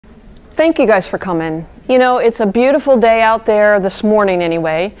Thank you guys for coming. You know, it's a beautiful day out there this morning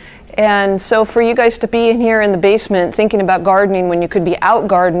anyway. And so for you guys to be in here in the basement thinking about gardening when you could be out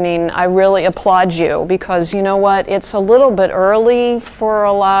gardening, I really applaud you, because you know what? It's a little bit early for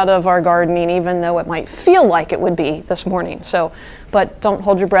a lot of our gardening, even though it might feel like it would be this morning. So, but don't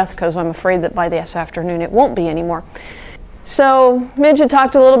hold your breath, because I'm afraid that by this afternoon it won't be anymore. So Midge had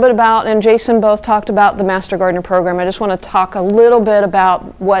talked a little bit about, and Jason both talked about the Master Gardener program. I just want to talk a little bit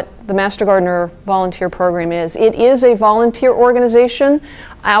about what the Master Gardener volunteer program is. It is a volunteer organization.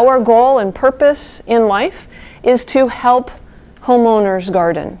 Our goal and purpose in life is to help homeowners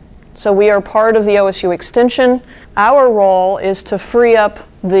garden. So we are part of the OSU Extension. Our role is to free up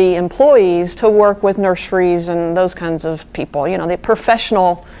the employees to work with nurseries and those kinds of people, you know, the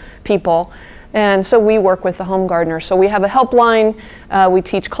professional people. And so we work with the home gardeners. So we have a helpline. We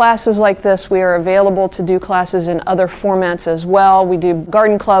teach classes like this. We are available to do classes in other formats as well. We do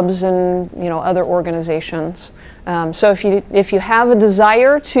garden clubs and other organizations. So if you have a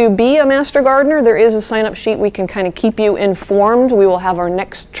desire to be a master gardener, there is a sign-up sheet. We can kind of keep you informed. We will have our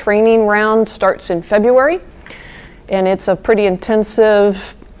next training round starts in February, and it's a pretty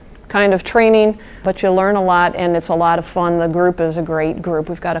intensive kind of training, but you'll learn a lot, and it's a lot of fun. The group is a great group.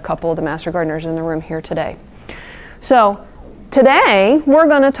 We've got a couple of the master gardeners in the room here today. So today we're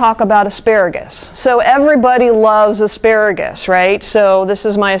going to talk about asparagus. So everybody loves asparagus, right? So this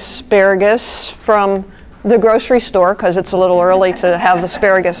is my asparagus from the grocery store, because it's a little early to have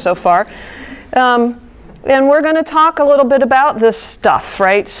asparagus so far. And we're going to talk a little bit about this stuff,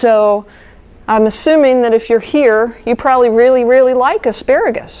 right? So I'm assuming that if you're here, you probably really, really like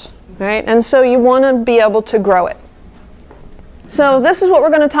asparagus. Right? And so you want to be able to grow it. So this is what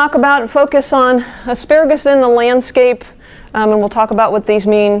we're going to talk about and focus on: asparagus in the landscape, and we'll talk about what these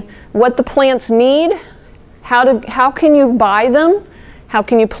mean, what the plants need, how can you buy them, how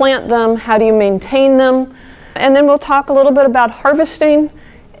can you plant them, how do you maintain them, and then we'll talk a little bit about harvesting,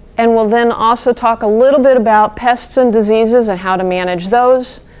 and we'll then also talk a little bit about pests and diseases and how to manage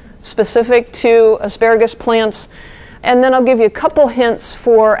those specific to asparagus plants. And then I'll give you a couple hints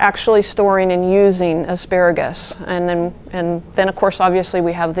for actually storing and using asparagus. And then of course, obviously,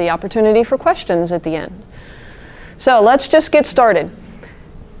 we have the opportunity for questions at the end. So let's just get started.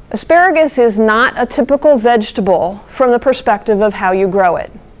 Asparagus is not a typical vegetable from the perspective of how you grow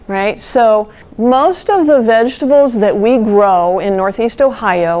it, right? So most of the vegetables that we grow in Northeast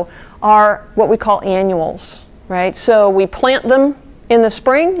Ohio are what we call annuals, right? So we plant them in the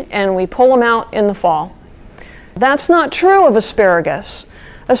spring and we pull them out in the fall. That's not true of asparagus.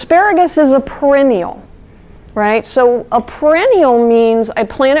 Asparagus is a perennial, right? So a perennial means I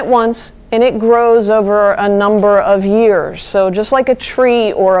plant it once and it grows over a number of years. So just like a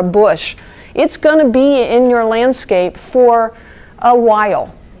tree or a bush, it's going to be in your landscape for a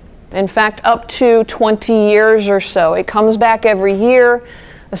while. In fact, up to 20 years or so. It comes back every year.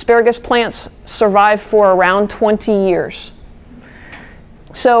 Asparagus plants survive for around 20 years.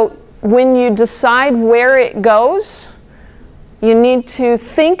 So when you decide where it goes, you need to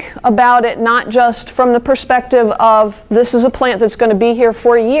think about it not just from the perspective of this is a plant that's going to be here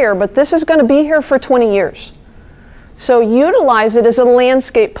for a year, but this is going to be here for 20 years. So utilize it as a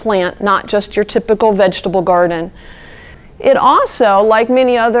landscape plant, not just your typical vegetable garden. It also, like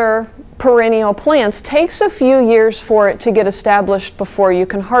many other perennial plants, takes a few years for it to get established before you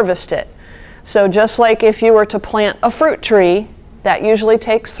can harvest it. So just like if you were to plant a fruit tree, that usually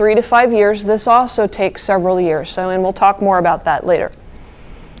takes 3 to 5 years. This also takes several years. And we'll talk more about that later.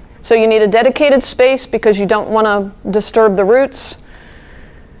 So you need a dedicated space because you don't want to disturb the roots.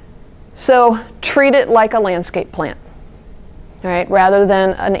 So treat it like a landscape plant, all right, rather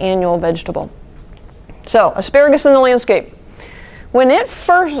than an annual vegetable. So asparagus in the landscape.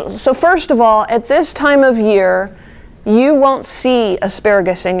 First of all, at this time of year, you won't see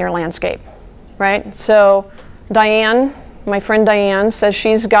asparagus in your landscape, right? So Diane, my friend Diane, says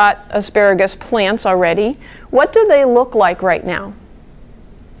she's got asparagus plants already. What do they look like right now?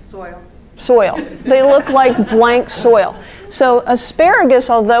 Soil. Soil. They look like blank soil. So asparagus,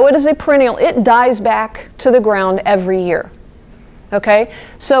 although it is a perennial, it dies back to the ground every year. Okay?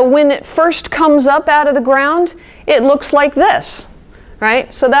 So when it first comes up out of the ground, it looks like this,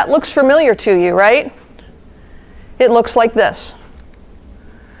 right? So that looks familiar to you, right? It looks like this.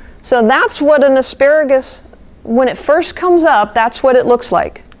 So that's what an asparagus, when it first comes up, that's what it looks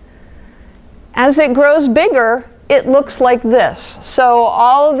like. As it grows bigger, it looks like this. So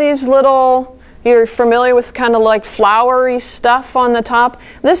all of these little, you're familiar with kind of like flowery stuff on the top.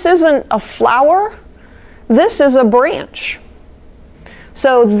 This isn't a flower, this is a branch.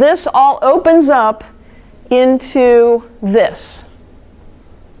 So this all opens up into this.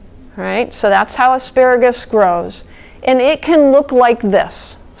 right? So that's how asparagus grows. And it can look like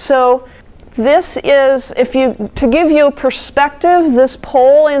this. So this is, to give you a perspective, this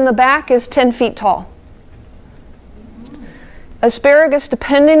pole in the back is 10 feet tall. Asparagus,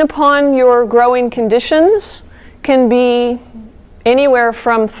 depending upon your growing conditions, can be anywhere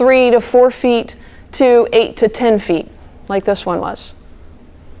from 3 to 4 feet to 8 to 10 feet, like this one was.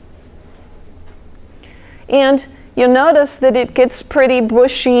 And you'll notice that it gets pretty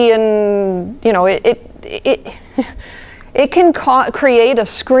bushy, and you know it can create a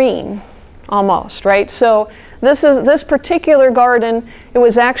screen almost, right? So this particular garden, it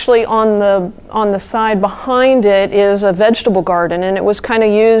was actually on the side behind it is a vegetable garden, and it was kind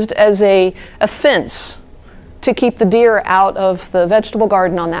of used as a fence to keep the deer out of the vegetable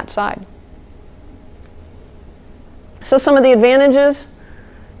garden on that side. So some of the advantages,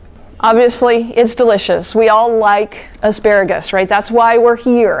 obviously it's delicious. We all like asparagus, right? That's why we're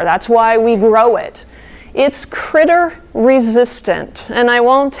here. That's why we grow it. It's critter resistant, and I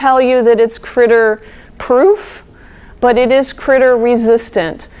won't tell you that it's critter proof, but it is critter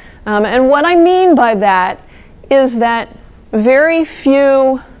resistant. And what I mean by that is that very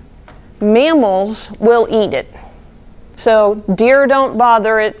few mammals will eat it. So deer don't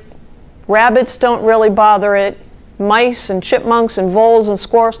bother it, rabbits don't really bother it, mice and chipmunks and voles and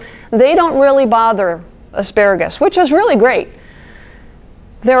squirrels, they don't really bother asparagus, which is really great.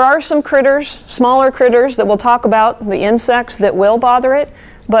 There are some critters, smaller critters that we'll talk about, the insects that will bother it,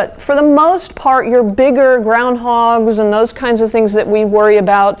 but for the most part, your bigger groundhogs and those kinds of things that we worry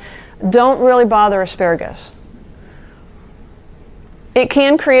about don't really bother asparagus. It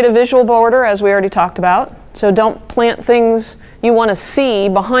can create a visual border, as we already talked about, so don't plant things you want to see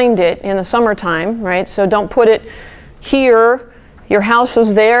behind it in the summertime, right? So don't put it here, your house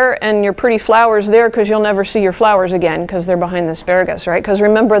is there, and your pretty flowers there, because you'll never see your flowers again because they're behind the asparagus, right? Because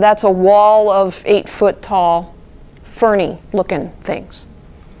remember, that's a wall of 8-foot tall, ferny looking things.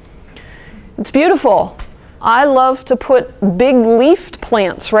 It's beautiful. I love to put big leafed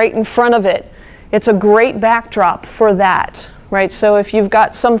plants right in front of it. It's a great backdrop for that, right? So if you've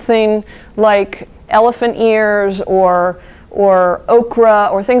got something like elephant ears or okra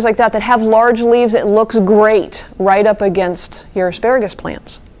or things like that that have large leaves, it looks great right up against your asparagus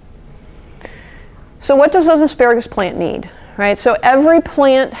plants. So what does an asparagus plant need, right? So every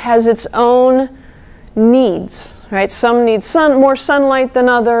plant has its own needs, right? Some need more sunlight than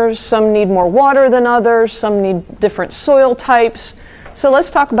others, some need more water than others, some need different soil types. So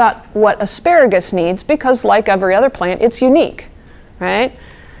let's talk about what asparagus needs, because like every other plant, it's unique, right?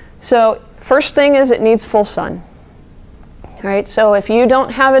 So first thing is it needs full sun. Right? So if you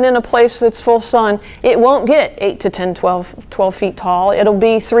don't have it in a place that's full sun, it won't get 8 to 10, 12 feet tall. It'll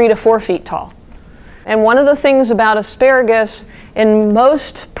be 3 to 4 feet tall. And one of the things about asparagus in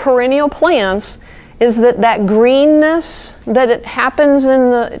most perennial plants is that greenness that it happens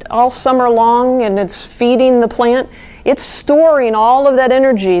all summer long, and it's feeding the plant, it's storing all of that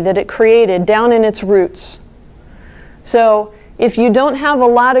energy that it created down in its roots. So if you don't have a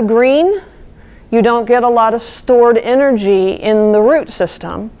lot of green, you don't get a lot of stored energy in the root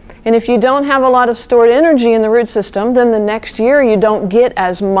system. And if you don't have a lot of stored energy in the root system, then the next year you don't get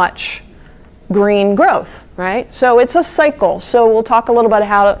as much green growth, right? So it's a cycle. So we'll talk a little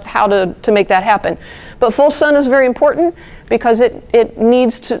about how to make that happen. But full sun is very important because it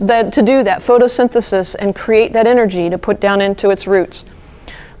needs to do that photosynthesis and create that energy to put down into its roots.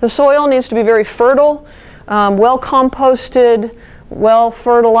 The soil needs to be very fertile, well composted, well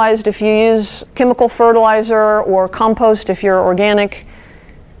fertilized if you use chemical fertilizer, or compost if you're organic.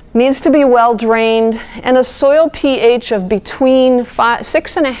 Needs to be well drained, and a soil pH of between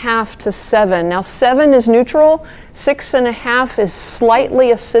 6.5 to 7. Now 7 is neutral, 6.5 is slightly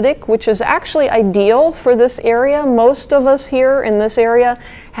acidic, which is actually ideal for this area. Most of us here in this area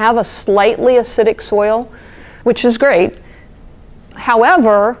have a slightly acidic soil, which is great.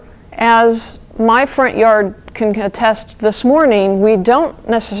 However, as my front yard can attest this morning, we don't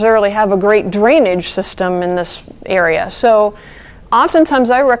necessarily have a great drainage system in this area. So oftentimes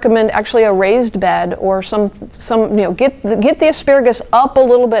I recommend actually a raised bed, or get the asparagus up a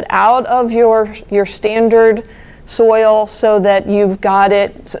little bit out of your standard soil so that you've got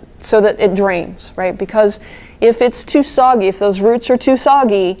it so that it drains, right? Because if it's too soggy, if those roots are too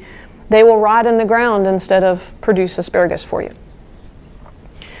soggy, they will rot in the ground instead of produce asparagus for you.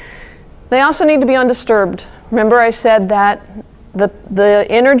 They also need to be undisturbed. Remember I said that the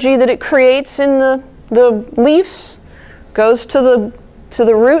energy that it creates in the leaves goes to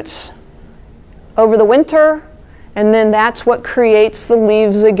the roots over the winter, And then that's what creates the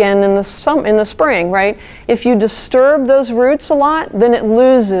leaves again in the spring, right? If you disturb those roots a lot, then it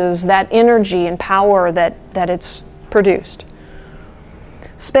loses that energy and power that it's produced.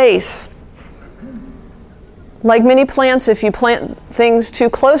 Space. Like many plants, if you plant things too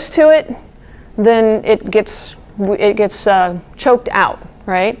close to it, then it gets choked out,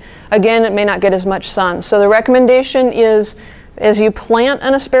 right? Again, it may not get as much sun. So the recommendation is, as you plant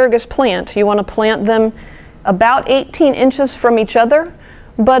an asparagus plant, you want to plant them about 18 inches from each other,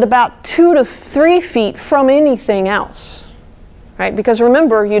 but about 2 to 3 feet from anything else, right? Because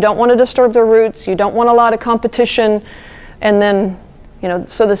remember, you don't want to disturb the roots, you don't want a lot of competition, and then, you know,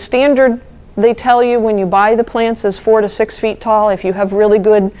 so the standard they tell you when you buy the plants is 4 to 6 feet tall. If you have really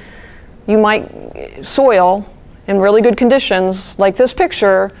good, soil in really good conditions, like this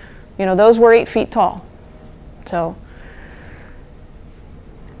picture, you know, those were 8 feet tall. So,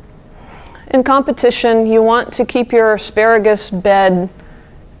 in competition, you want to keep your asparagus bed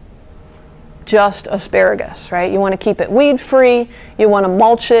just asparagus, right? You want to keep it weed-free. You want to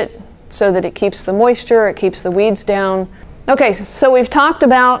mulch it so that it keeps the moisture, it keeps the weeds down. Okay, so we've talked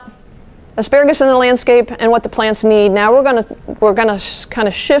about asparagus in the landscape and what the plants need. Now we're gonna kind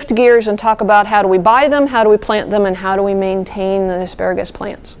of shift gears and talk about how do we buy them, how do we plant them, and how do we maintain the asparagus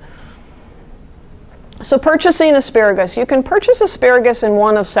plants. So purchasing asparagus. You can purchase asparagus in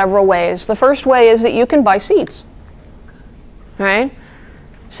one of several ways. The first way is that you can buy seeds. All right?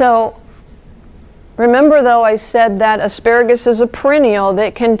 So remember though, I said that asparagus is a perennial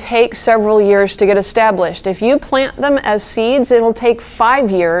that can take several years to get established. If you plant them as seeds, it'll take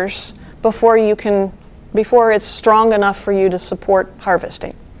 5 years before it's strong enough for you to support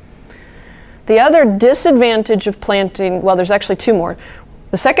harvesting. The other disadvantage of planting, well, there's actually 2 more.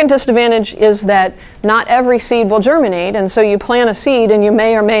 The second disadvantage is that not every seed will germinate, and so you plant a seed and you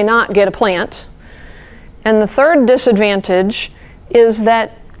may or may not get a plant. And the third disadvantage is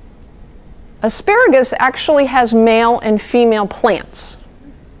that asparagus actually has male and female plants.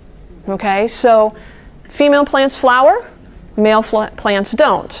 Okay, so female plants flower, male plants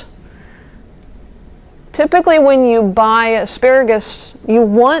don't. Typically when you buy asparagus, you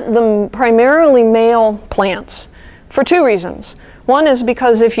want them primarily male plants for 2 reasons. One is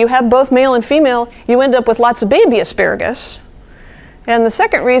because if you have both male and female, you end up with lots of baby asparagus. And the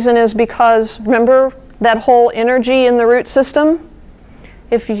second reason is because, remember that whole energy in the root system?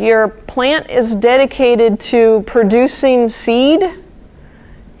 If your plant is dedicated to producing seed,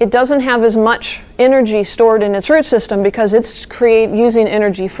 it doesn't have as much energy stored in its root system because it's using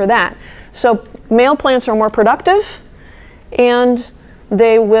energy for that. So male plants are more productive, and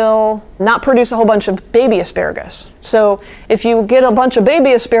they will not produce a whole bunch of baby asparagus. So if you get a bunch of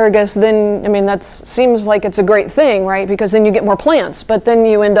baby asparagus, then, I mean, that seems like it's a great thing, right? Because then you get more plants, but then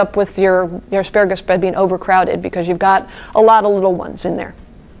you end up with your asparagus bed being overcrowded because you've got a lot of little ones in there.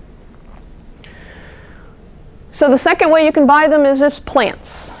 So the second way you can buy them is as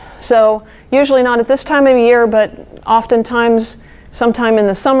plants. So usually not at this time of year, but oftentimes sometime in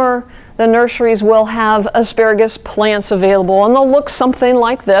the summer, the nurseries will have asparagus plants available, and they'll look something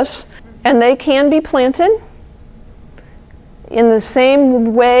like this. And they can be planted in the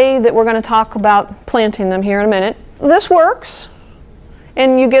same way that we're going to talk about planting them here in a minute. This works,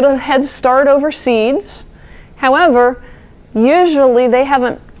 and you get a head start over seeds. However, usually they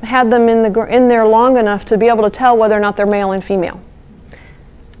haven't had them in there long enough to be able to tell whether or not they're male and female.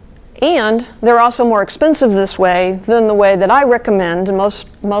 And they're also more expensive this way than the way that I recommend, and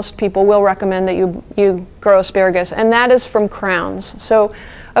most people will recommend that you grow asparagus, and that is from crowns. So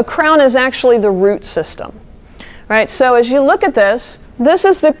a crown is actually the root system, right? So as you look at this, this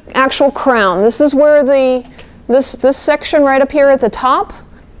is the actual crown. This is where this section right up here at the top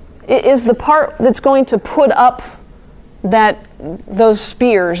is the part that's going to put up those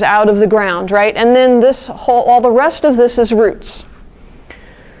spears out of the ground, right? And then all the rest of this is roots.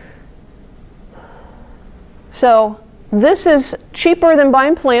 So this is cheaper than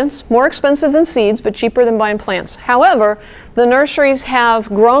buying plants, more expensive than seeds, but cheaper than buying plants. However, the nurseries have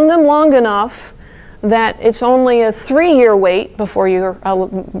grown them long enough that it's only a 3-year wait before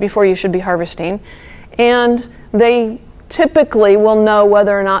you should be harvesting, and they typically will know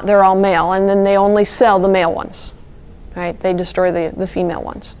whether or not they're all male, and then they only sell the male ones, right? They destroy the female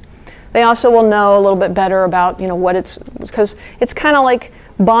ones. They also will know a little bit better about, what because it's kind of like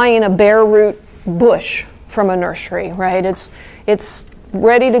buying a bare root bush from a nursery, right? It's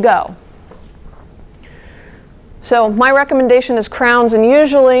ready to go. So my recommendation is crowns, and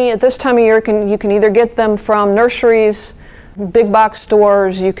usually at this time of year you can either get them from nurseries, big box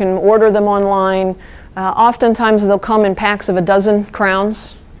stores, you can order them online. Oftentimes they'll come in packs of 12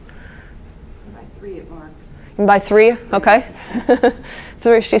 crowns. Buy 3 at Mark's. By 3, okay.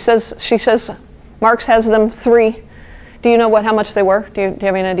 3. She says Mark's has them 3. Do you know how much they were? Do you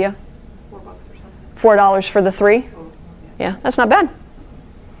have any idea? $4 or something. $4 for the 3? Yeah, that's not bad.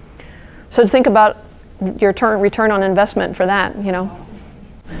 So think about your return on investment for that, you know.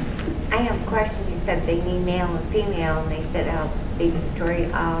 I have a question. You said they need male and female, and they said they destroy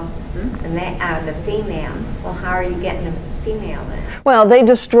the female. Well, how are you getting the female then? Well, they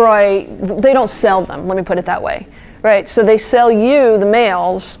don't sell them, let me put it that way. Right, so they sell you the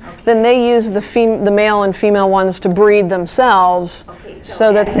males, okay. Then they use the male and female ones to breed themselves. Okay,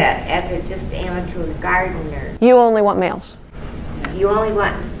 so that as a just amateur gardener, you only want males. You only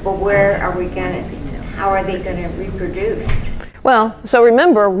want, but where are we gonna? How are they gonna reproduce? Well, so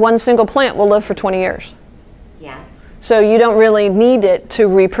remember, one single plant will live for 20 years. Yes. So you don't really need it to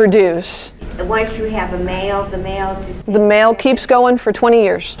reproduce. Once you have a male, the male just the male keeps going for 20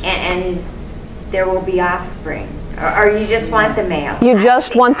 years. And there will be offspring. Or you just want the male? You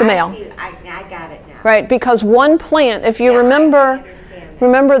just want the male. I got it now. Right, because one plant, if you remember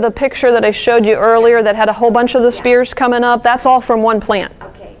the picture that I showed you earlier that had a whole bunch of the spears coming up, that's all from one plant.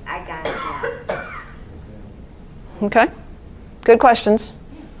 Okay, I got it now. Okay, good questions.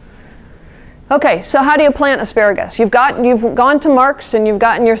 Okay, so how do you plant asparagus? You've gone to Mark's and you've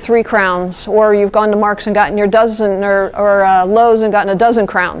gotten your 3 crowns, or you've gone to Mark's and gotten your dozen, or Lowe's and gotten a dozen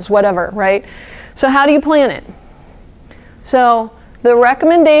crowns, whatever, right? So how do you plant it? So the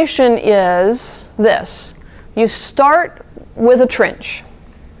recommendation is this. You start with a trench.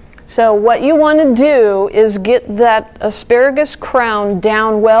 So what you want to do is get that asparagus crown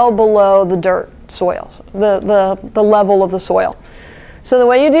down well below the dirt soil, the level of the soil. So the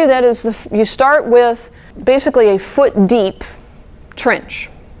way you do that is you start with basically a foot deep trench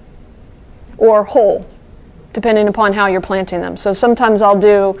or hole, depending upon how you're planting them. So sometimes I've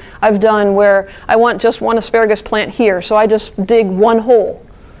done where I want just one asparagus plant here, so I just dig one hole,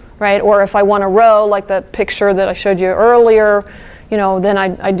 right? Or if I want a row, like the picture that I showed you earlier, you know, then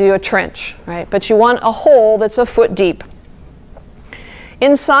I do a trench, right? But you want a hole that's a foot deep.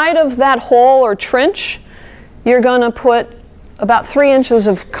 Inside of that hole or trench, you're going to put about 3 inches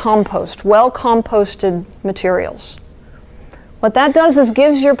of compost, well-composted materials. What that does is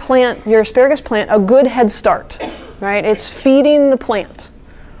gives your asparagus plant, a good head start, right? It's feeding the plant.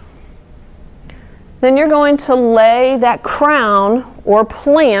 Then you're going to lay that crown or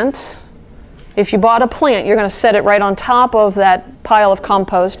plant. If you bought a plant, you're going to set it right on top of that pile of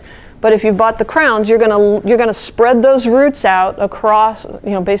compost. But if you bought the crowns, you're going to spread those roots out across,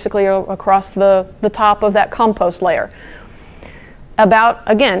 you know, basically across the top of that compost layer. About,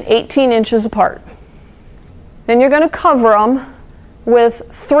 again, 18 inches apart. Then you're going to cover them with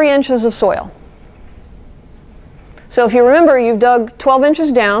 3 inches of soil. So if you remember, you've dug 12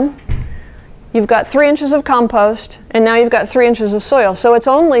 inches down, you've got 3 inches of compost, and now you've got 3 inches of soil. So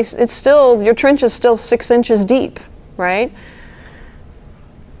your trench is still 6 inches deep, right?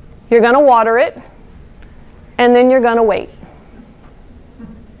 You're going to water it, and then you're going to wait.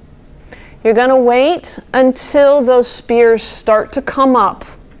 You're going to wait until those spears start to come up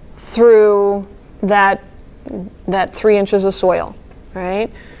through that 3 inches of soil,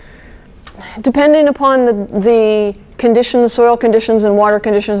 right? Depending upon the condition, the soil conditions and water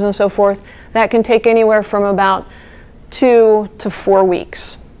conditions and so forth, that can take anywhere from about 2 to 4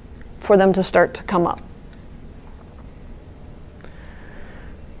 weeks for them to start to come up.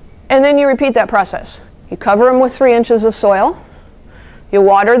 And then you repeat that process. You cover them with 3 inches of soil, you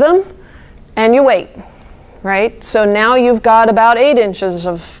water them, and you wait, right? So now you've got about 8 inches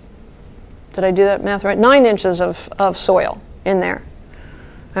of, did I do that math right? 9 inches of soil in there,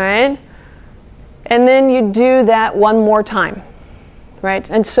 all right? And then you do that one more time, right?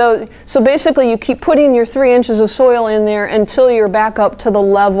 And so basically you keep putting your 3 inches of soil in there until you're back up to the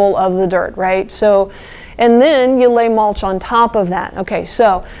level of the dirt, right? So, and then you lay mulch on top of that. Okay,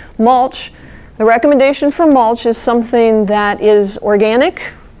 so mulch, the recommendation for mulch is something that is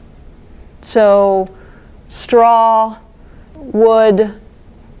organic. So straw, wood,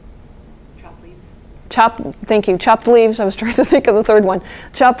 thank you, chopped leaves. I was trying to think of the third one.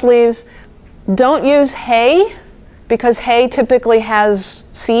 Chopped leaves. Don't use hay, because hay typically has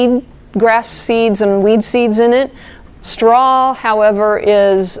grass seeds and weed seeds in it. Straw, however,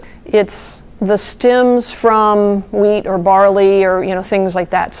 it's the stems from wheat or barley or, you know, things like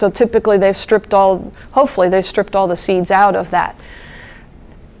that. So typically hopefully they've stripped all the seeds out of that.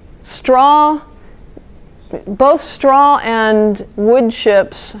 Straw, both straw and wood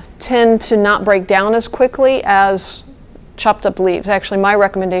chips tend to not break down as quickly as chopped up leaves. Actually, my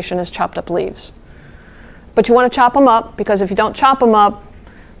recommendation is chopped up leaves. But you want to chop them up, because if you don't chop them up,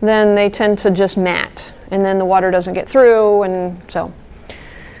 then they tend to just mat and then the water doesn't get through, and so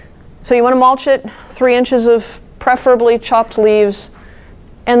you want to mulch it, 3 inches of preferably chopped leaves,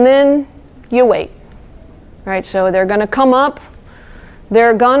 and then you wait. Right, so they're going to come up,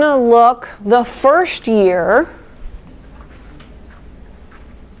 they're going to look the first year,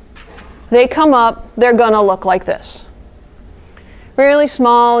 they come up, they're going to look like this. Really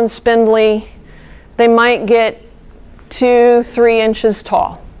small and spindly. They might get 2-3 inches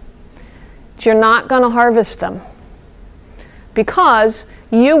tall. But you're not going to harvest them because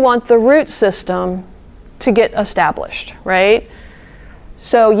you want the root system to get established, right?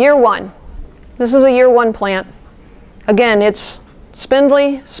 So year 1. This is a year 1 plant. Again, it's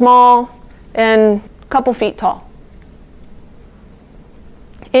spindly, small, and a couple feet tall.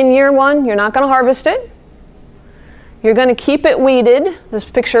 In year 1, you're not going to harvest it. You're going to keep it weeded. This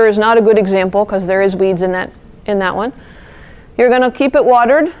picture is not a good example because there is weeds in that one. You're going to keep it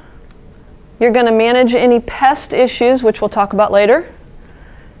watered. You're going to manage any pest issues, which we'll talk about later.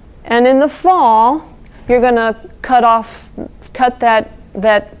 And in the fall, you're going to cut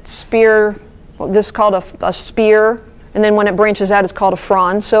that spear. This is called a spear, and then when it branches out, it's called a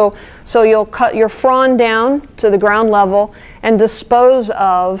frond. So you'll cut your frond down to the ground level and dispose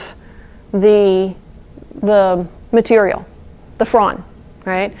of the material, the frond,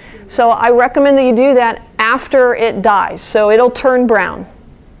 right? So I recommend that you do that after it dies, so it'll turn brown.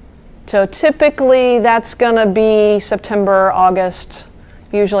 So typically that's going to be September, August,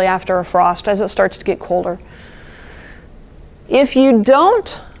 usually after a frost as it starts to get colder. If you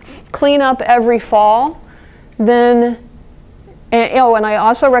don't clean up every fall, then, and I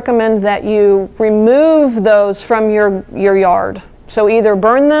also recommend that you remove those from your yard. So either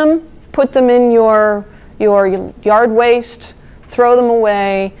burn them, put them in your yard waste, throw them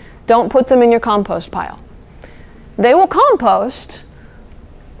away, don't put them in your compost pile. They will compost.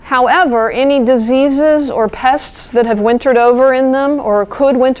 However, any diseases or pests that have wintered over in them or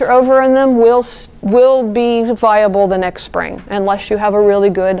could winter over in them will be viable the next spring unless you have a really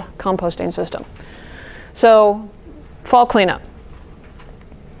good composting system. So, fall cleanup.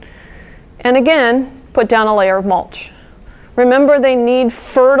 And again, put down a layer of mulch. Remember, they need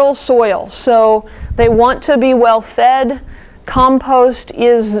fertile soil, so they want to be well fed. Compost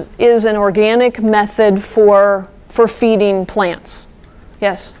is an organic method for feeding plants.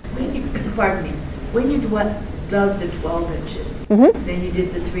 Yes? Pardon me. When you dug the 12 inches, then you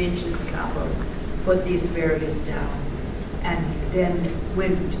did the 3 inches of compost, put the asparagus down, and then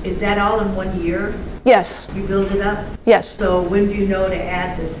is that all in 1 year? Yes. You build it up? Yes. So when do you know to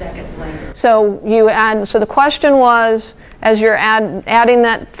add the second layer? So the question was, as you're adding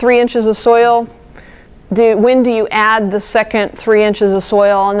that 3 inches of soil, when do you add the second 3 inches of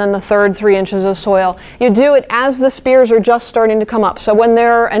soil and then the third 3 inches of soil? You do it as the spears are just starting to come up. So when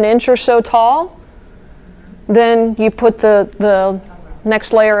they're an inch or so tall, then you put the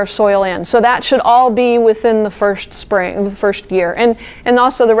next layer of soil in. So that should all be within the first year. And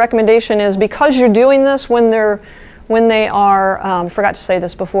also the recommendation is, because you're doing this when they are, I forgot to say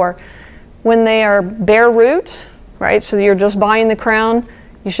this before, when they are bare root, right? So you're just buying the crown.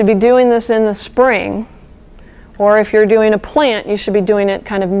 You should be doing this in the spring. Or if you're doing a plant, you should be doing it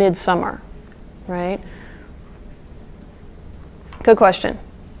kind of midsummer, right? Good question.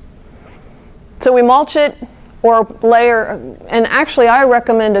 So we mulch it or layer, and actually I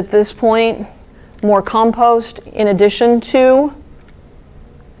recommend at this point more compost in addition to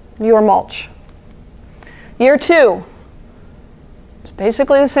your mulch. Year 2, it's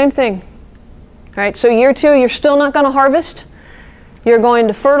basically the same thing. Right? So year 2, you're still not going to harvest. You're going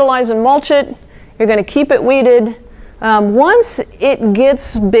to fertilize and mulch it. You're going to keep it weeded. Once it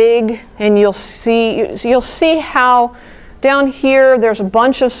gets big, and you'll see how down here there's a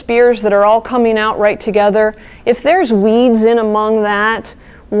bunch of spears that are all coming out right together. If there's weeds in among that,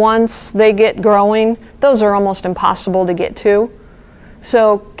 once they get growing, those are almost impossible to get to.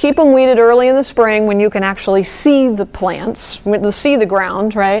 So keep them weeded early in the spring when you can actually see the plants, see the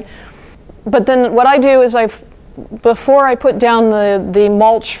ground, right? But then what I do is before I put down the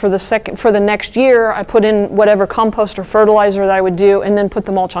mulch for the next year, I put in whatever compost or fertilizer that I would do, and then put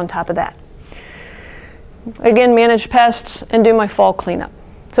the mulch on top of that. Again, manage pests and do my fall cleanup.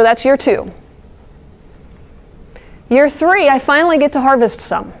 So that's year 2. Year 3, I finally get to harvest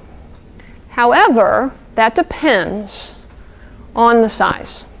some. However, that depends on the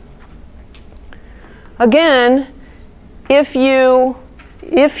size. Again, if you've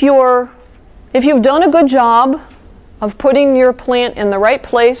done a good job of putting your plant in the right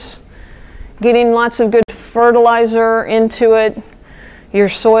place, getting lots of good fertilizer into it, your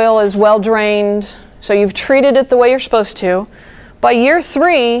soil is well drained, so you've treated it the way you're supposed to, by year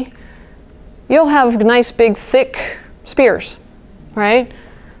 3, you'll have nice big thick spears, right?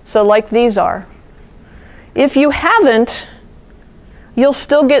 So like these are. If you haven't, you'll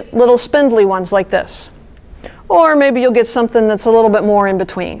still get little spindly ones like this. Or maybe you'll get something that's a little bit more in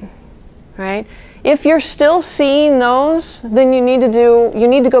between, right? If you're still seeing those, then you need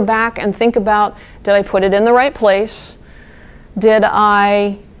to go back and think about, did I put it in the right place? Did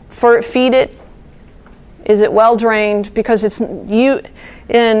I feed it? Is it well drained? Because as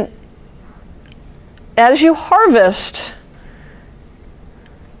you harvest,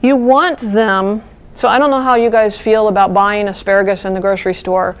 you want them. So I don't know how you guys feel about buying asparagus in the grocery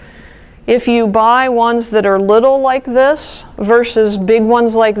store. If you buy ones that are little like this versus big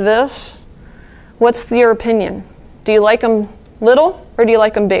ones like this, what's your opinion? Do you like them little or do you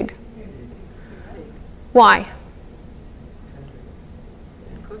like them big? Why?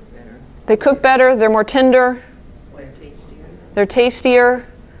 They cook better, they're more tender, they're tastier.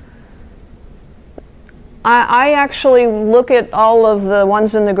 I actually look at all of the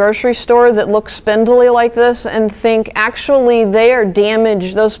ones in the grocery store that look spindly like this and think actually they are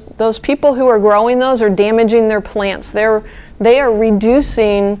damaged. Those people who are growing those are damaging their plants. They are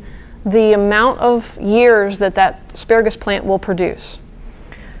reducing the amount of years that asparagus plant will produce.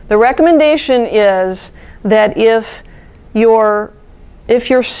 The recommendation is that if your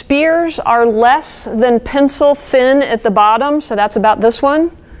spears are less than pencil thin at the bottom, so that's about this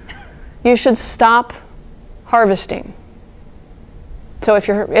one, you should stop harvesting. So if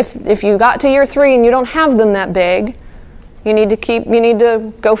you got to year 3 and you don't have them that big, you need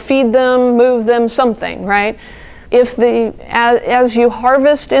to go feed them, move them, something, right? As you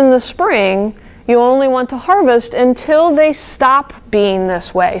harvest in the spring, you only want to harvest until they stop being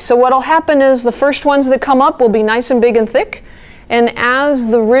this way. So what'll happen is the first ones that come up will be nice and big and thick, and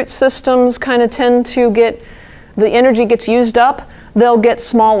as the root systems kind of tend to the energy gets used up, they'll get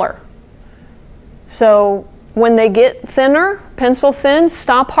smaller. So when they get thinner, pencil thin,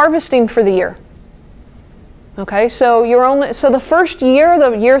 stop harvesting for the year. Okay, so the first year,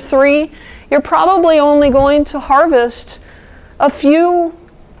 the year 3, you're probably only going to harvest a few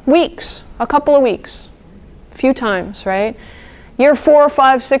weeks, a couple of weeks, a few times, right? Year 4,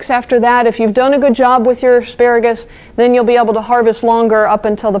 5, 6 after that, if you've done a good job with your asparagus, then you'll be able to harvest longer up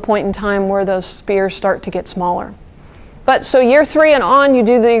until the point in time where those spears start to get smaller. But so year 3 and on, you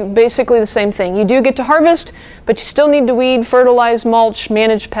do basically the same thing. You do get to harvest, but you still need to weed, fertilize, mulch,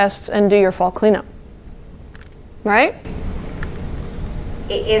 manage pests, and do your fall cleanup. Right?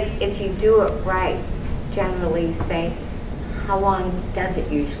 If you do it right, generally say, how long does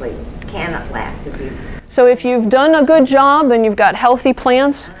it usually, can it last? So if you've done a good job and you've got healthy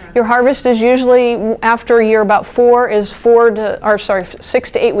plants, your harvest is usually after year about 4 is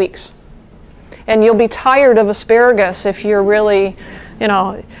 6 to 8 weeks. And you'll be tired of asparagus if you're really,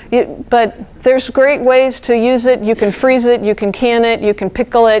 but there's great ways to use it. You can freeze it, you can can it, you can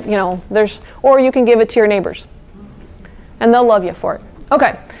pickle it, or you can give it to your neighbors. And they'll love you for it.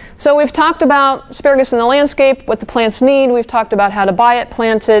 Okay, so we've talked about asparagus in the landscape, what the plants need. We've talked about how to buy it,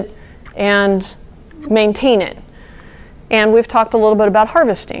 plant it, and maintain it. And we've talked a little bit about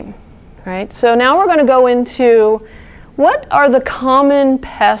harvesting, right? So now we're going to go into what are the common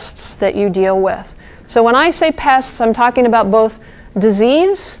pests that you deal with. So when I say pests, I'm talking about both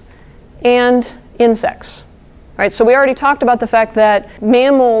disease and insects. Right? So we already talked about the fact that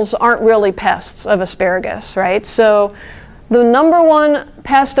mammals aren't really pests of asparagus, right? So the number one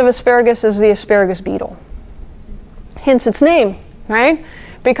pest of asparagus is the asparagus beetle. Hence its name, right?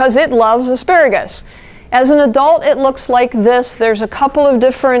 Because it loves asparagus. As an adult, it looks like this. There's a couple of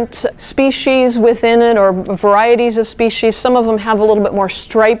different species within it, or varieties of species. Some of them have a little bit more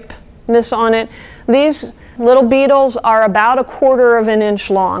stripeness on it. These little beetles are about 1/4 of an inch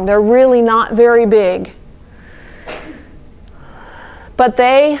long. They're really not very big. But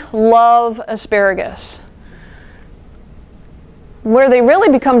they love asparagus. Where they really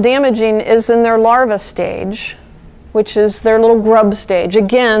become damaging is in their larva stage, which is their little grub stage.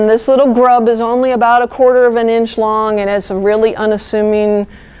 Again, this little grub is only about 1/4 of an inch long and it's a really unassuming,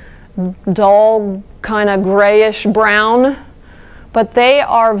 dull, kind of grayish brown. But they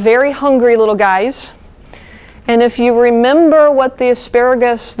are very hungry little guys. And if you remember what the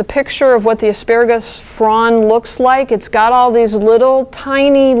asparagus, the picture of what the asparagus frond looks like, it's got all these little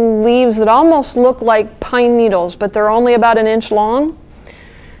tiny leaves that almost look like pine needles, but they're only about 1 inch long.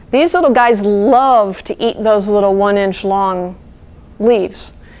 These little guys love to eat those little 1 inch long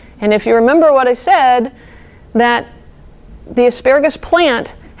leaves. And if you remember what I said, that the asparagus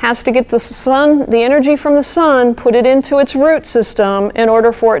plant has to get the sun, the energy from the sun, put it into its root system in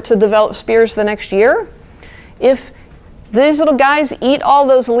order for it to develop spears the next year. If these little guys eat all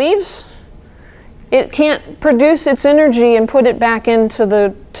those leaves, it can't produce its energy and put it back into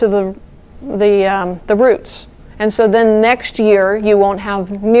the roots. And so then next year you won't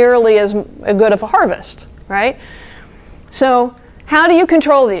have nearly as good of a harvest, right? So how do you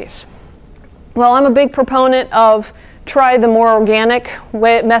control these? Well, I'm a big proponent of try the more organic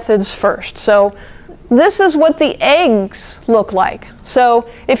methods first. So this is what the eggs look like. So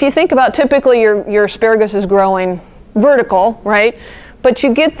if you think about typically your asparagus is growing vertical, right? But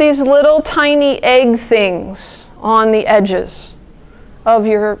you get these little tiny egg things on the edges of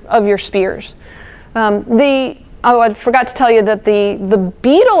your spears. I forgot to tell you that the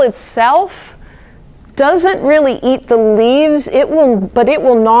beetle itself doesn't really eat the leaves. But it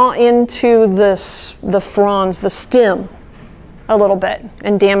will gnaw into the fronds, the stem, a little bit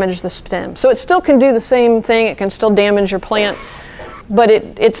and damage the stem. So it still can do the same thing. It can still damage your plant, but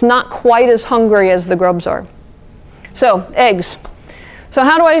it's not quite as hungry as the grubs are. So eggs. So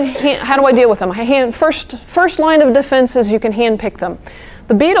how do I deal with them? First line of defense is you can hand pick them.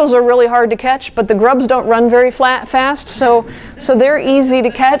 The beetles are really hard to catch, but the grubs don't run very fast, so they're easy to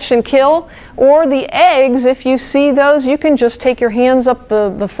catch and kill. Or the eggs, if you see those, you can just take your hands up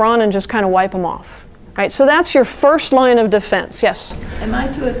the front and just kind of wipe them off. Right, so that's your first line of defense. Yes? Am I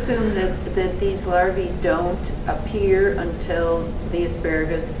to assume that these larvae don't appear until the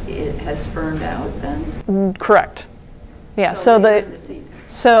asparagus has ferned out then? Correct. Yeah, So the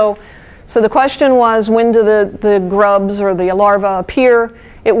question was, when do the grubs or the larvae appear?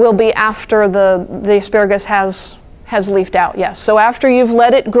 It will be after the asparagus has leafed out, yes. So after you've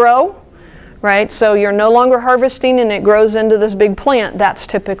let it grow, right, so you're no longer harvesting and it grows into this big plant, that's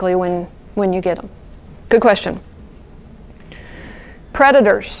typically when you get them. Good question.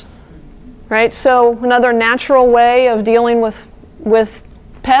 Predators, right? So another natural way of dealing with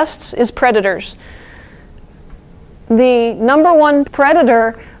pests is predators. The number one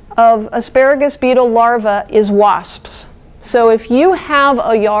predator of asparagus beetle larvae is wasps. So if you have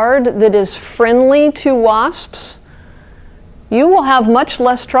a yard that is friendly to wasps, you will have much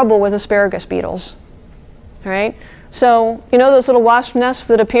less trouble with asparagus beetles, right? So you know those little wasp nests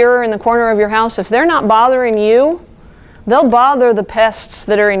that appear in the corner of your house? If they're not bothering you, they'll bother the pests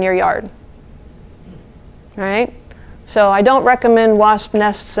that are in your yard, right? So I don't recommend wasp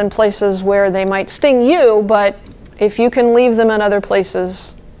nests in places where they might sting you, but if you can leave them in other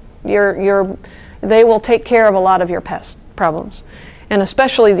places, they will take care of a lot of your pest problems, and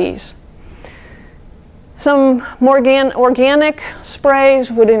especially these. Some more organic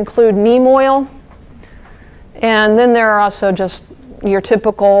sprays would include neem oil, and then there are also just your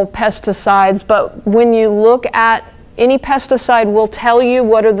typical pesticides. But when you look at any pesticide, will tell you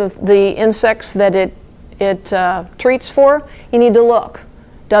what are the insects that it treats for. You need to look.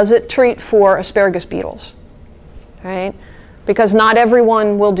 Does it treat for asparagus beetles? Right? Because not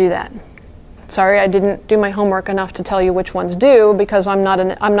everyone will do that. Sorry, I didn't do my homework enough to tell you which ones do, because I'm not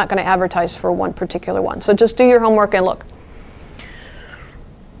going to advertise for one particular one. So just do your homework and look.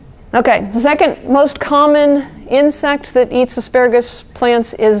 Okay, the second most common insect that eats asparagus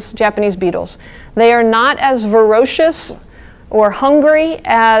plants is Japanese beetles. They are not as ferocious or hungry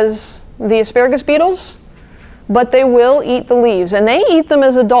as the asparagus beetles, but they will eat the leaves, and they eat them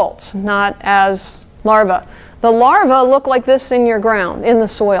as adults, not as larvae. The larvae look like this in your ground, in the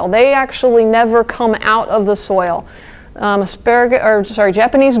soil. They actually never come out of the soil.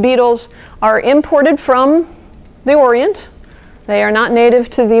 Japanese beetles are imported from the Orient. They are not native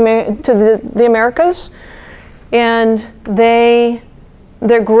to the Americas, and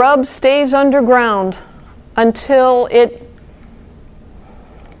their grub stays underground until it,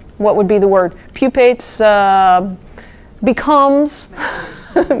 what would be the word, pupates, becomes,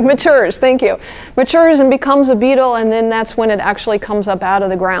 matures, thank you, matures and becomes a beetle, and then that's when it actually comes up out of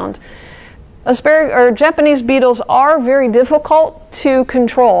the ground. Japanese beetles are very difficult to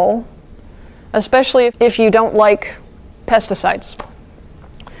control, especially if you don't like pesticides.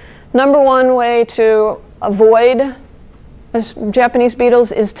 Number one way to avoid Japanese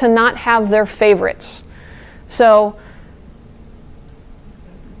beetles is to not have their favorites. So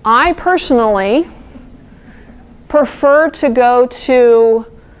I personally prefer to go to,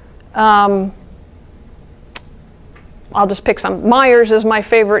 I'll just pick some. Meijer's is my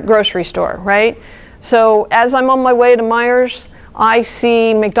favorite grocery store, right? So as I'm on my way to Meijer's, I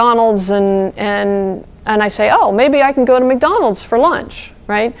see McDonald's and I say, oh, maybe I can go to McDonald's for lunch,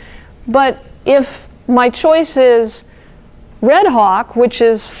 right? But if my choice is Red Hawk, which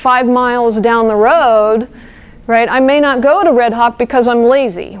is 5 miles down the road, right, I may not go to Red Hawk because I'm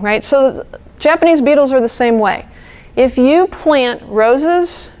lazy, right? So Japanese beetles are the same way. If you plant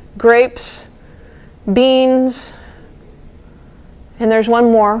roses, grapes, beans, and there's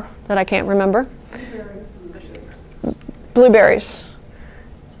one more that I can't remember, Blueberries.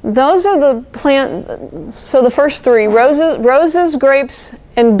 Those are the plant, so the first three, roses, grapes,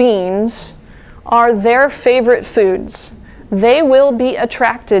 and beans are their favorite foods. They will be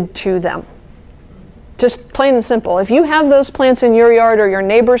attracted to them. Just plain and simple. If you have those plants in your yard or your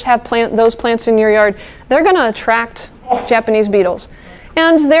neighbors have those plants in your yard, they're going to attract Japanese beetles.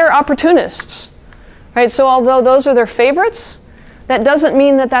 And they're opportunists, right? So although those are their favorites, that doesn't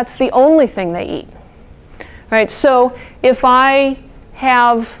mean that that's the only thing they eat, right? So if I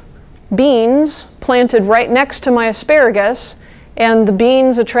have beans planted right next to my asparagus and the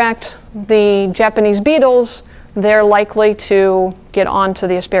beans attract the Japanese beetles, they're likely to get onto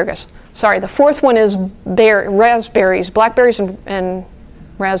the asparagus. Sorry, the fourth one is raspberries, blackberries and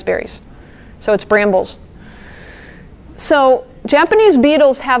raspberries. So it's brambles. So Japanese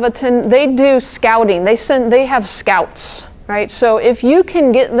beetles have they do scouting. They have scouts, right? So if you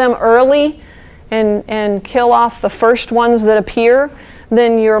can get them early and kill off the first ones that appear,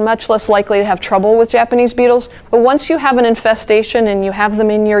 then you're much less likely to have trouble with Japanese beetles. But once you have an infestation and you have them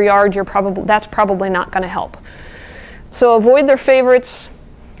in your yard, that's probably not going to help. So avoid their favorites,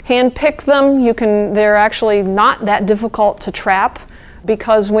 hand pick them. They're actually not that difficult to trap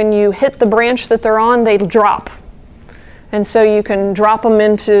because when you hit the branch that they're on, they drop. And so you can drop them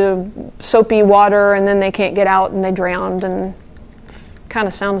into soapy water and then they can't get out and they drown, and kind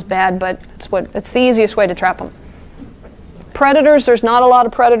of sounds bad, but it's the easiest way to trap them. Predators, there's not a lot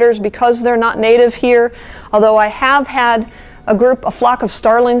of predators because they're not native here, although I have had a flock of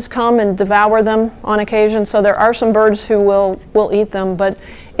starlings come and devour them on occasion, so there are some birds who will eat them, but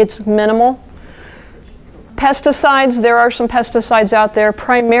it's minimal. Pesticides, there are some pesticides out there.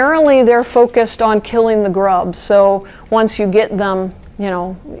 Primarily they're focused on killing the grubs, so once you get them,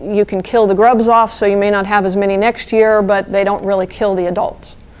 you can kill the grubs off, so you may not have as many next year, but they don't really kill the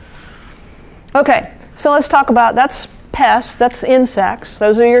adults. Okay, so let's talk about, that's pests, that's insects.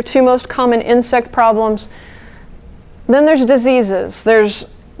 Those are your two most common insect problems. Then there's diseases. There's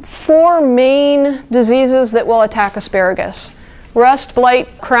 4 main diseases that will attack asparagus: rust,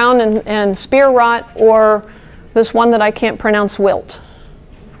 blight, crown and spear rot, or this one that I can't pronounce, wilt.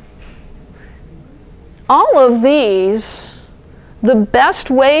 All of these, the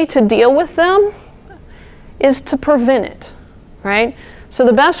best way to deal with them is to prevent it, right? So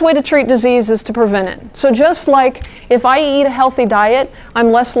the best way to treat disease is to prevent it. So just like if I eat a healthy diet,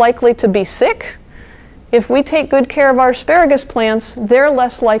 I'm less likely to be sick. If we take good care of our asparagus plants, they're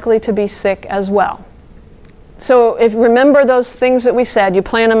less likely to be sick as well. So remember those things that we said. You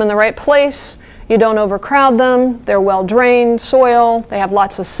plant them in the right place, you don't overcrowd them, they're well-drained soil, they have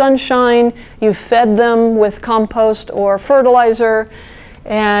lots of sunshine, you've fed them with compost or fertilizer,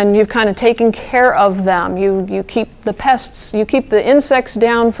 and you've kind of taken care of them. You keep the pests, you keep the insects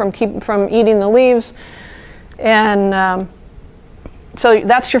down from eating the leaves, and so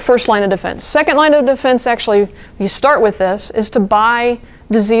that's your first line of defense. Second line of defense, actually, you start with this, is to buy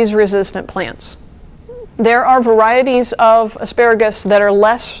disease-resistant plants. There are varieties of asparagus that are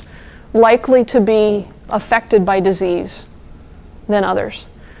less likely to be affected by disease than others.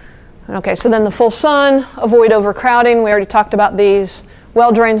 Okay, so then the full sun, avoid overcrowding, we already talked about these.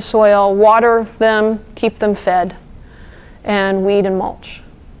 Well-drained soil, water them, keep them fed, and weed and mulch.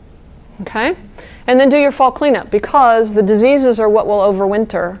 Okay? And then do your fall cleanup, because the diseases are what will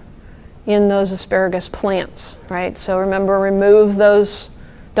overwinter in those asparagus plants, right? So remember, remove those,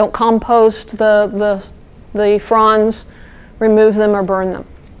 don't compost the fronds, remove them or burn them,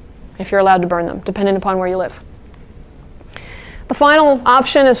 if you're allowed to burn them, depending upon where you live. The final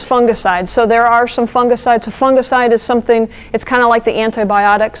option is fungicide. So there are some fungicides. A fungicide is something, it's kind of like the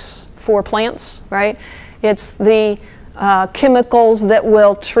antibiotics for plants, right? It's the chemicals that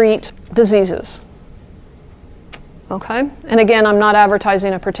will treat diseases. Okay? And again, I'm not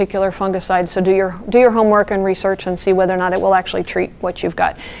advertising a particular fungicide, so do your homework and research and see whether or not it will actually treat what you've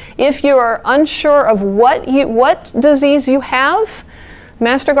got. If you are unsure of what disease you have,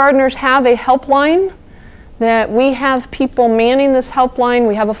 Master Gardeners have a helpline that we have people manning this helpline.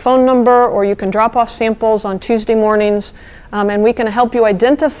 We have a phone number, or you can drop off samples on Tuesday mornings, and we can help you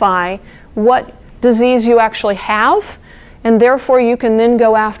identify what disease you actually have, and therefore you can then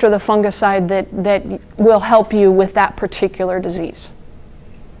go after the fungicide that will help you with that particular disease.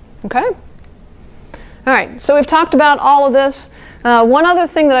 Okay? All right, so we've talked about all of this. One other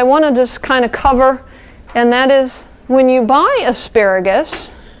thing that I want to just kind of cover, and that is when you buy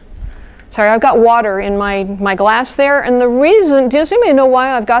asparagus, sorry, I've got water in my glass there, and the reason, does anybody know why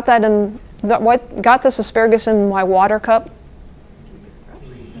I've got got this asparagus in my water cup?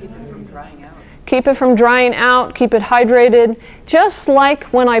 Keep it from drying out. keep it from drying out, keep it hydrated. Just like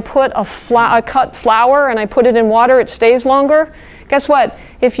when I put I cut flour and I put it in water, it stays longer. Guess what?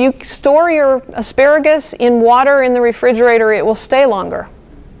 If you store your asparagus in water in the refrigerator, it will stay longer.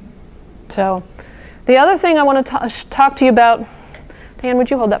 So the other thing I want to talk to you about, Dan, would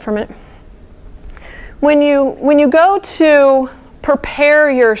you hold that for a minute? When you go to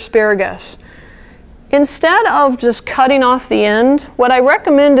prepare your asparagus, instead of just cutting off the end, what I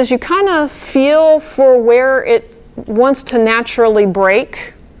recommend is you kind of feel for where it wants to naturally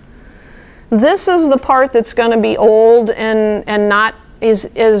break. This is the part that's going to be old and not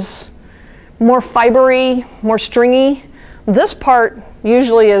is more fibery, more stringy. This part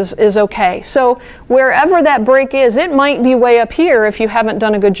usually is okay. So wherever that break is, it might be way up here if you haven't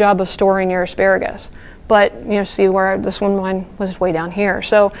done a good job of storing your asparagus. But you know, see where this one, mine was way down here.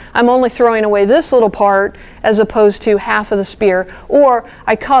 So I'm only throwing away this little part as opposed to half of the spear. Or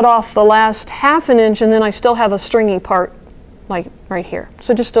I cut off the last ½ inch and then I still have a stringy part like right here.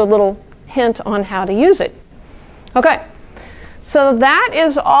 So just a little hint on how to use it. Okay, so that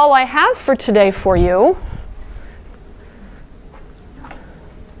is all I have for today for you.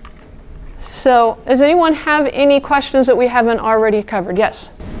 So does anyone have any questions that we haven't already covered?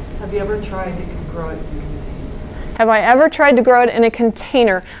 Yes? Have you ever tried to grow it in a container? Have I ever tried to grow it in a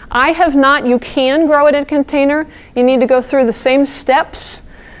container? I have not. You can grow it in a container. You need to go through the same steps.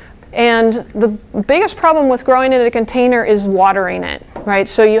 And the biggest problem with growing it in a container is watering it, right?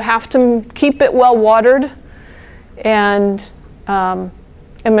 So you have to keep it well watered, and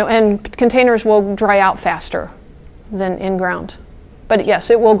containers will dry out faster than in ground. But yes,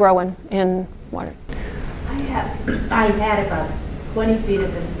 it will grow in water. I had about 20 feet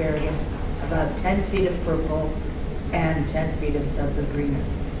of asparagus, about 10 feet of purple, and 10 feet of the greener.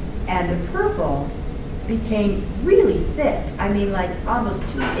 And the purple became really thick. I mean, like almost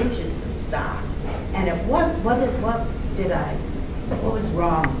 2 inches of stock. And it was, what was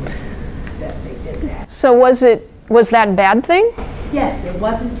wrong that they did that? So was that a bad thing? Yes, it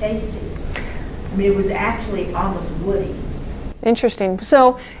wasn't tasty. I mean, it was actually almost woody. Interesting.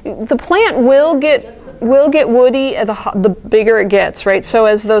 So the plant will get woody the bigger it gets, right? So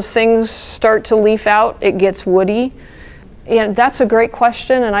as those things start to leaf out, it gets woody. And that's a great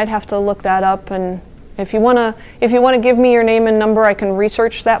question, and I'd have to look that up. And if you wanna give me your name and number, I can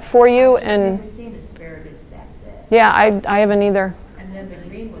research that for you. I've never seen asparagus that thick. Yeah, I haven't either. And then the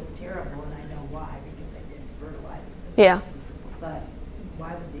green was terrible, and I know why, because I didn't fertilize it. Yeah. But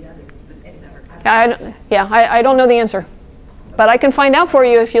why would the other? It's never. I don't know the answer, but I can find out for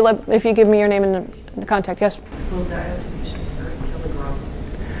you if you give me your name and contact. Yes. Will diatomaceous earth kill the grubs?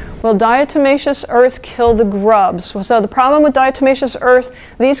 Will diatomaceous earth kill the grubs? So the problem with diatomaceous earth,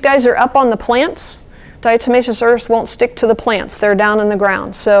 these guys are up on the plants. Diatomaceous earth won't stick to the plants. They're down in the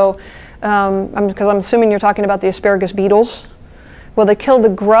ground. So, because I'm assuming you're talking about the asparagus beetles. Will they kill the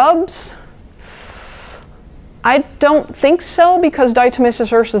grubs? I don't think so, because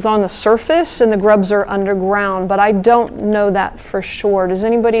diatomaceous earth is on the surface and the grubs are underground, but I don't know that for sure. Does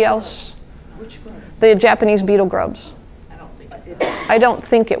anybody else? Which grubs? The Japanese beetle grubs. I don't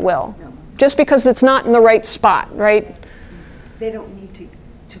think it will. No. Just because it's not in the right spot, right? They don't need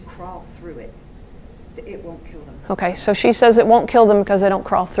to crawl through it. It won't kill them. Okay, so she says it won't kill them because they don't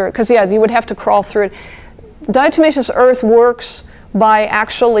crawl through it. Because yeah, you would have to crawl through it. Diatomaceous earth works by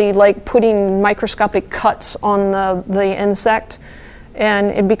actually like putting microscopic cuts on the insect,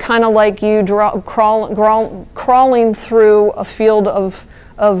 and it'd be kind of like you crawling through a field of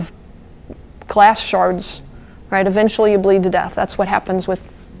glass shards, right? Eventually you bleed to death. That's what happens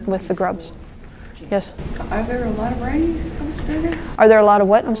with the grubs. Yes? Are there a lot of varieties of asparagus? Are there a lot of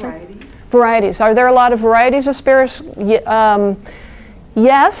what? I'm sorry? Varieties. Varieties. Are there a lot of varieties of asparagus?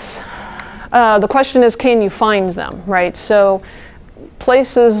 Yes. The question is, can you find them, right? So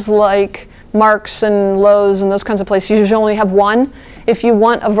places like Marks and Lowe's and those kinds of places usually only have one. If you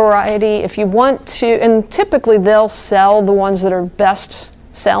want a variety, if you want to, and typically they'll sell the ones that are best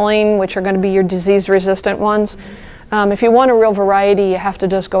selling, which are going to be your disease-resistant ones. If you want a real variety, you have to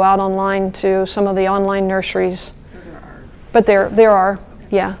just go out online to some of the online nurseries. There are. But there are,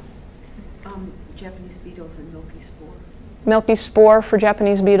 yeah. Japanese beetles and milky spore. Milky spore for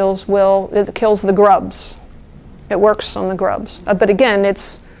Japanese beetles it kills the grubs. It works on the grubs. But again,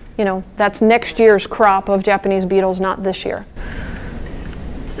 it's, that's next year's crop of Japanese beetles, not this year.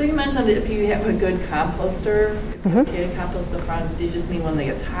 So you mentioned if you have a good composter, okay to compost the fronds, do you just mean one that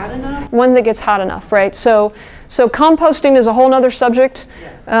gets hot enough? One that gets hot enough, right? So composting is a whole other subject.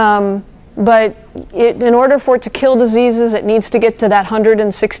 Yeah. But in order for it to kill diseases, it needs to get to that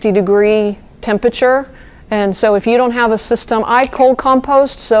 160-degree temperature. And so if you don't have a system, I cold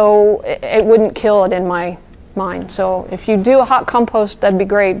compost, so it wouldn't kill it in my mind. So if you do a hot compost, that'd be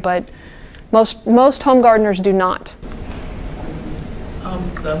great, but most home gardeners do not.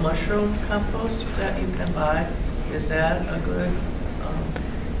 The mushroom compost that you can buy, is that a good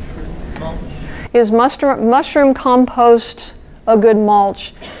mulch? Is mushroom compost a good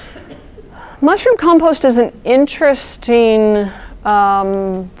mulch? Mushroom compost is an interesting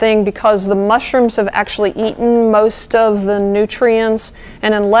thing because the mushrooms have actually eaten most of the nutrients,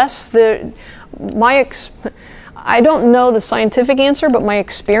 and unless I don't know the scientific answer, but my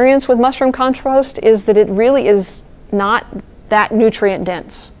experience with mushroom compost is that it really is not that nutrient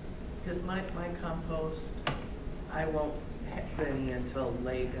dense. Because my compost, I won't have any until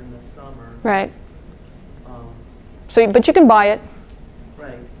late in the summer. Right. But you can buy it.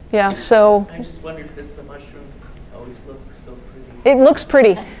 Right. Yeah, so. I just wondered because the mushroom always looks so pretty. It looks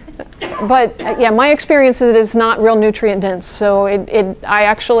pretty. But yeah, my experience is it is not real nutrient dense. So I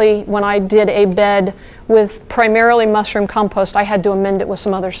actually, when I did a bed with primarily mushroom compost, I had to amend it with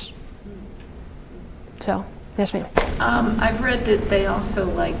some others. So, yes ma'am. I've read that they also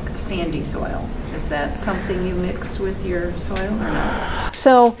like sandy soil. Is that something you mix with your soil or not?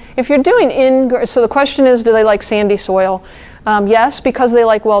 So if you're doing so the question is, do they like sandy soil? Yes, because they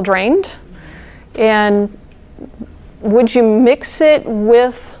like well drained. And would you mix it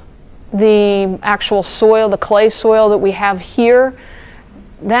with the actual soil, the clay soil that we have here?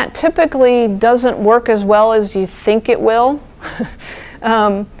 That typically doesn't work as well as you think it will.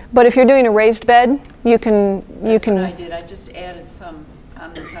 But if you're doing a raised bed, you can. That's what I did. I just added some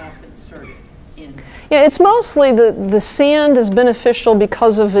on the top and sort of in. Yeah, it's mostly the sand is beneficial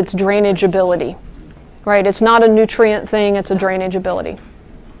because of its drainage ability, right? It's not a nutrient thing, it's a drainage ability.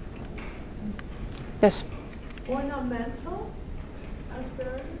 Yes? Ornamental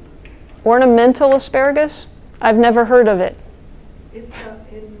asparagus? Ornamental asparagus? I've never heard of it. It's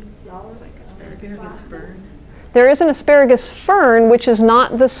in flowers. It's like asparagus fern. There is an asparagus fern, which is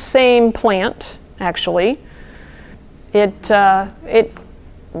not the same plant, actually. It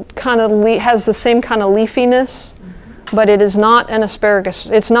kind of has the same kind of leafiness, but it is not an asparagus.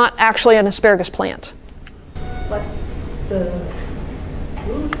 It's not actually an asparagus plant. But the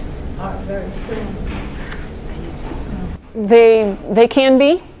roots are very similar. They can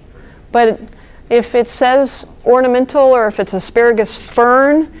be, but if it says ornamental or if it's asparagus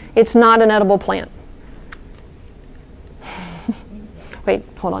fern, it's not an edible plant. Wait,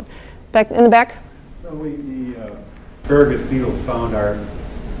 hold on. Back in the back? So the asparagus beetles found our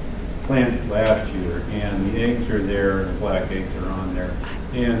plant last year, and the eggs are there, the black eggs are on there,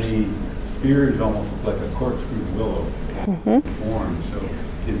 and the spears almost look like a corkscrew willow form. So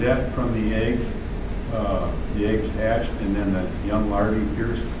is that from the eggs? The eggs hatched and then the young larvae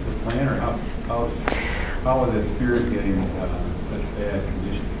pierced the plant, or how are the spears getting such bad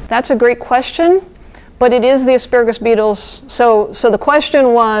condition? That's a great question, but it is the asparagus beetles. So the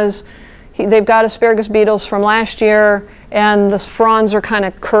question was, they've got asparagus beetles from last year, and the fronds are kind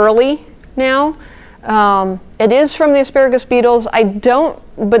of curly now. It is from the asparagus beetles.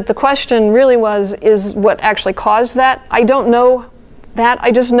 But the question really is what actually caused that? I don't know that.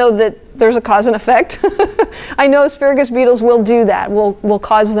 I just know that there's a cause and effect. I know asparagus beetles will do that. Will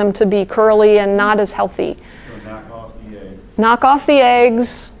cause them to be curly and not as healthy. So knock off the eggs. Knock off the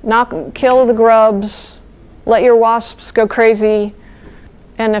eggs, kill the grubs, let your wasps go crazy,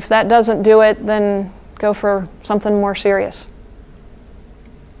 and if that doesn't do it, then go for something more serious.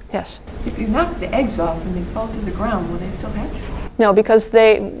 Yes? If you knock the eggs off and they fall to the ground, will they still hatch? No, because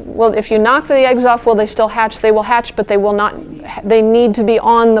if you knock the eggs off, will they still hatch? They will hatch, but they will not, they need to be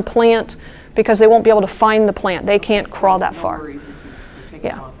on the plant because they won't be able to find the plant. They can't crawl that far.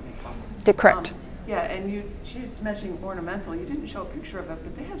 Yeah. Correct. Yeah, and she's mentioning ornamental. You didn't show a picture of it,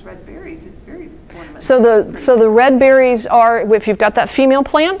 but it has red berries. It's very ornamental. So the red berries are, if you've got that female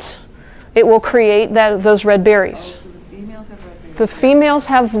plant, it will create those red berries. Oh, so the females have red berries. The females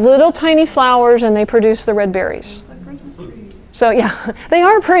have little tiny flowers and they produce the red berries. Like Christmas trees. So yeah, they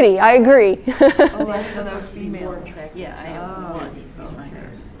are pretty, I agree. Oh, that's so those female. Yeah, I have one.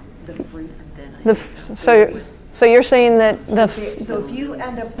 The fruit. So you're saying that So if you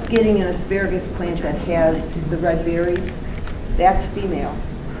end up getting an asparagus plant that has the red berries, that's female,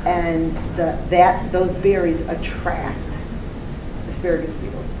 and those berries attract asparagus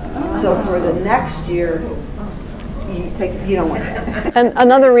beetles. So for the next year, you don't want that. and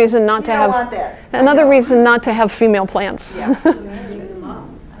another reason not to You have don't want that. another reason not to have female plants. Yeah.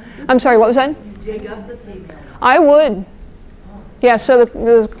 I'm sorry, what was that? Dig up the female. I would. Yeah, so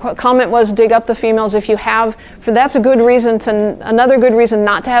the comment was dig up the females if you have, for that's a good reason to, another good reason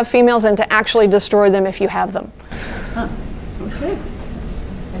not to have females and to actually destroy them if you have them. Huh. Okay.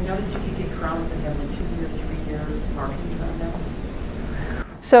 I noticed you could get crowns that have the 2-year, 3-year markings on them.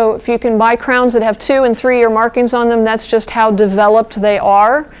 So if you can buy crowns that have 2- and 3-year markings on them, that's just how developed they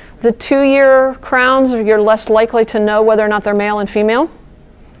are. The 2-year crowns, you're less likely to know whether or not they're male and female.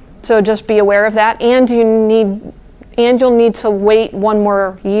 So just be aware of that. And you'll need to wait 1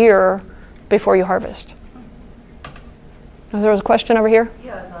 more year before you harvest. There was a question over here?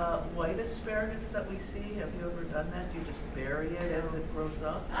 Yeah, the white asparagus that we see, have you ever done that? Do you just bury it as it grows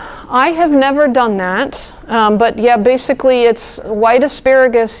up? I have never done that, but yeah, basically it's white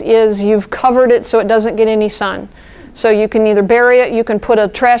asparagus is you've covered it so it doesn't get any sun. So you can either bury it, you can put a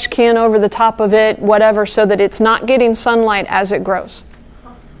trash can over the top of it, whatever, so that it's not getting sunlight as it grows.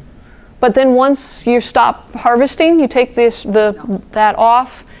 But then once you stop harvesting, you take that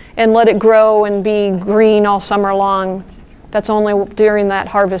off and let it grow and be green all summer long. That's only during that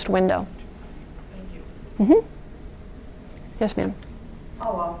harvest window. Thank you. Mm-hmm. Yes, ma'am.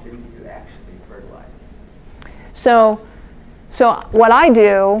 How often do you actually fertilize? So what I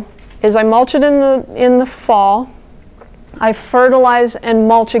do is I mulch it in the fall. I fertilize and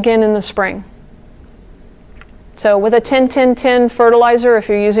mulch again in the spring. So with a 10-10-10 fertilizer, if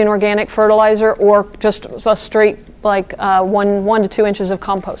you're using organic fertilizer, or just a straight like 1 to 2 inches of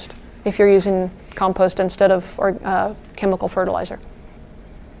compost, if you're using compost instead of chemical fertilizer.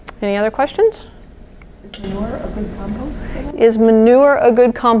 Any other questions? Is manure a good compost for that? Is manure a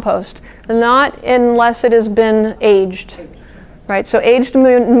good compost? Not unless it has been aged. Right, so aged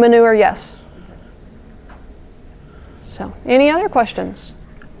manure, yes. So, any other questions?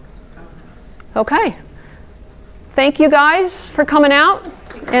 Okay. Thank you guys for coming out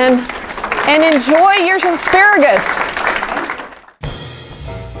and enjoy your asparagus.